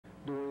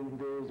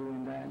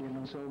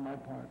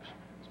car parks.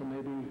 So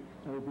maybe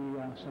that would be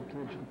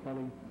something that you could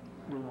probably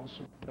do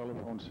also.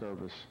 Telephone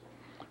service.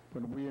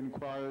 When we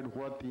inquired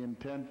what the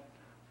intent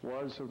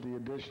was of the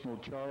additional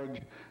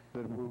charge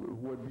that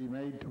would be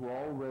made to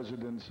all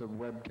residents of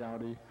Webb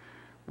County,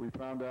 we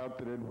found out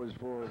that it was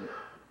for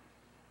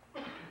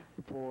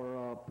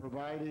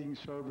providing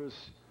service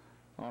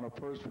on a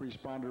first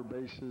responder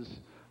basis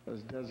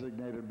as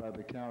designated by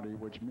the county,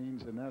 which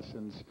means in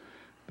essence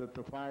that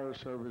the fire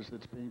service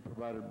that's being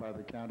provided by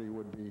the county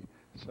would be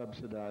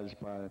subsidized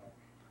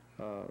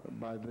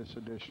by this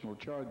additional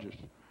charges.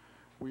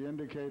 We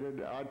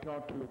indicated, I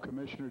talked to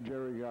Commissioner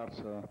Jerry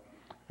Garza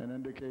and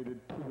indicated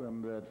to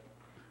him that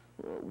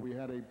we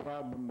had a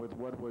problem with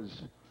what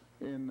was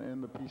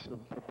in the piece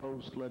of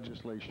proposed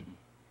legislation,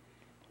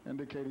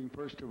 indicating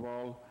first of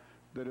all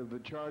that if the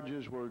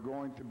charges were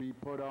going to be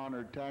put on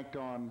or tacked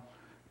on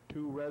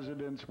to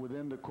residents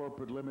within the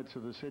corporate limits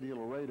of the city of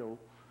Laredo,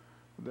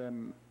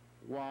 then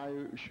why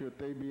should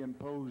they be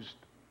imposed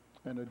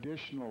an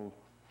additional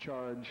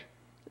charge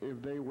if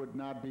they would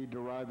not be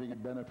deriving a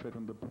benefit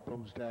from the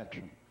proposed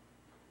action?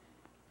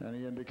 And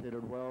he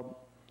indicated, well,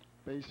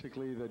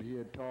 basically that he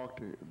had talked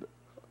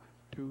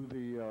to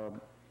the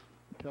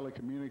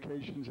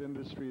telecommunications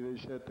industry. They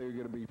said they were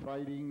going to be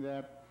fighting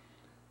that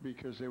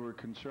because they were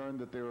concerned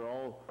that they were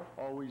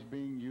always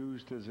being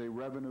used as a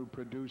revenue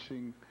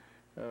producing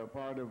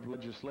part of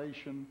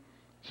legislation,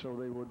 so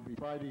they would be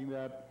fighting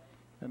that.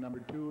 And number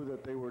two,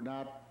 that they were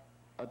not,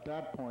 at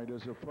that point,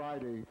 as of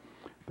Friday,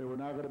 they were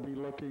not going to be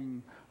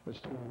looking as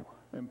to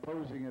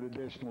imposing an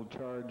additional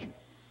charge,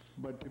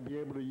 but to be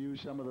able to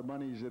use some of the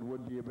monies that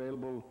would be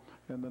available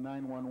in the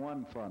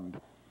 911 fund.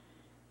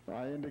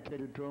 I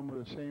indicated to them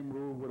the same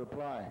rule would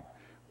apply.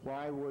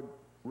 Why would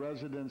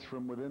residents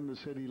from within the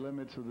city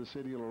limits of the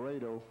city of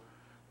Laredo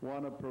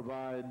want to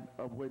provide,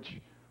 of which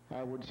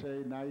I would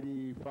say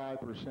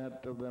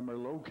 95% of them are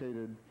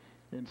located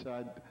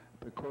inside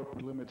the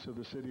corporate limits of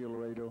the city of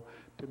Laredo,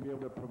 to be able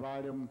to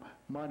provide them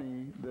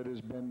money that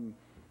has been,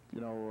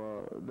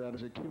 that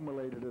is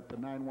accumulated at the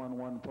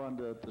 911 fund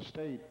at the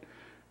state,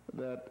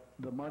 that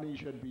the money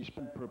should be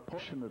spent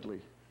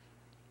proportionately.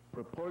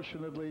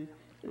 Proportionately,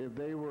 if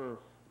they were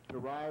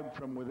derived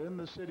from within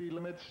the city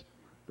limits,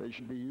 they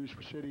should be used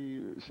for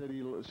city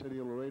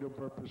of Laredo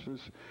purposes,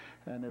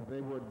 and if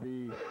they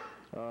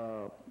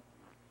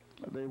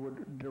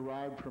would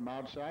derive from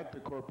outside the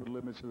corporate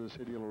limits of the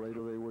city of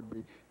Laredo, they would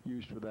be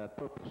used for that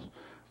purpose.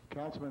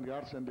 Councilman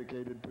Gotts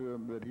indicated to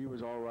him that he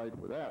was all right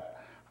with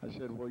that. I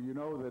said, well, you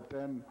know that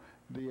then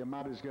the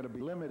amount is going to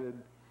be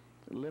limited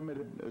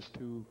as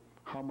to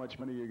how much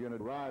money you're going to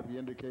derive. He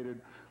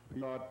indicated he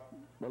thought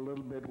a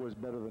little bit was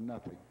better than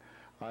nothing.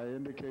 I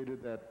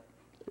indicated that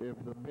if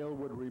the bill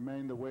would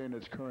remain the way in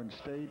its current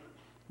state,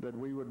 that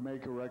we would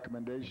make a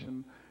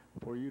recommendation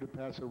for you to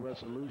pass a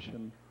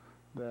resolution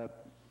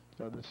that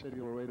the city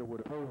of Laredo would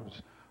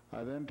oppose.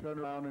 I then turned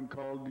around and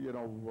called,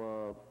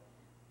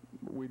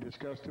 we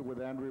discussed it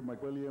with Andrea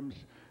McWilliams.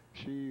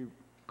 She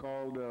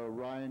called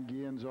Ryan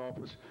Guillen's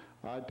office.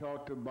 I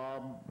talked to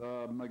Bob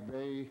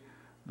McVeigh,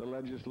 the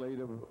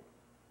legislative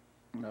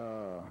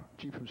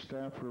chief of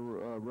staff for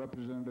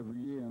Representative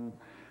Guillen,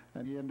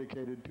 and he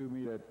indicated to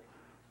me that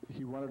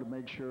he wanted to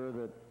make sure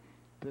that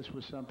this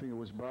was something that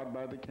was brought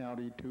by the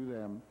county to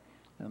them,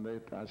 and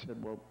I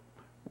said, well,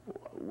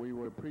 we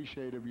would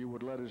appreciate if you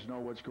would let us know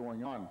what's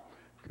going on,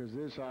 because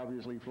this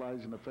obviously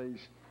flies in the face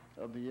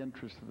of the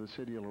interest of the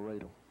city of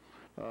Laredo.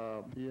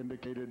 He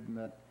indicated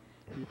that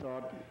he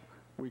thought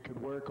we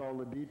could work all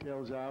the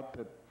details out,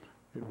 that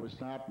it was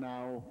not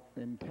now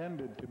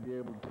intended to be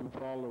able to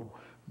follow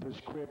the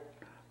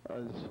script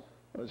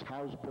as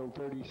House Bill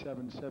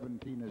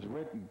 3717 is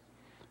written,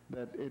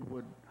 that it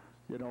would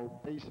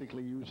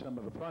basically use some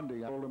of the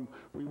funding. I told him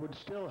we would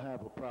still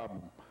have a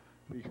problem,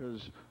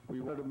 because we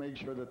wanted to make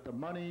sure that the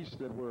monies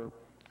that were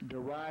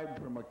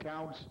derived from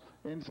accounts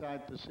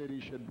inside the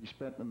city should be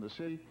spent in the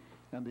city,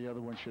 and the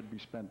other one should be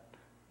spent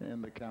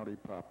in the county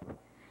proper.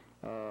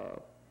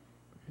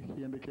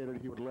 He indicated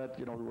he would let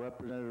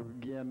Representative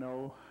Guillen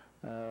know.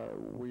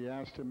 We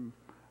asked him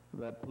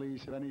that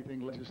please, if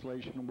anything,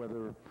 legislation,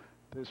 whether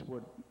this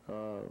would,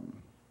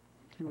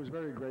 he was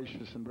very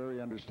gracious and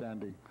very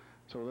understanding.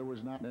 So there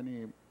was not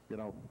any,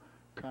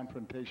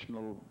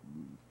 confrontational,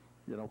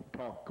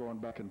 talk going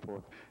back and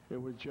forth.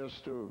 It was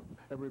just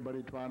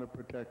everybody trying to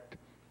protect,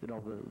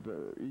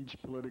 each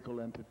political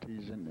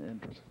entity's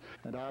interest.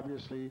 And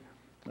obviously,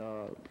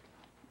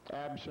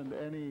 absent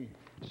any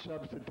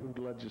substitute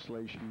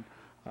legislation,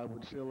 I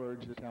would still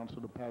urge the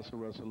council to pass a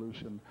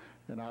resolution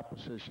in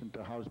opposition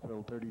to House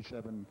Bill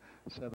 3717.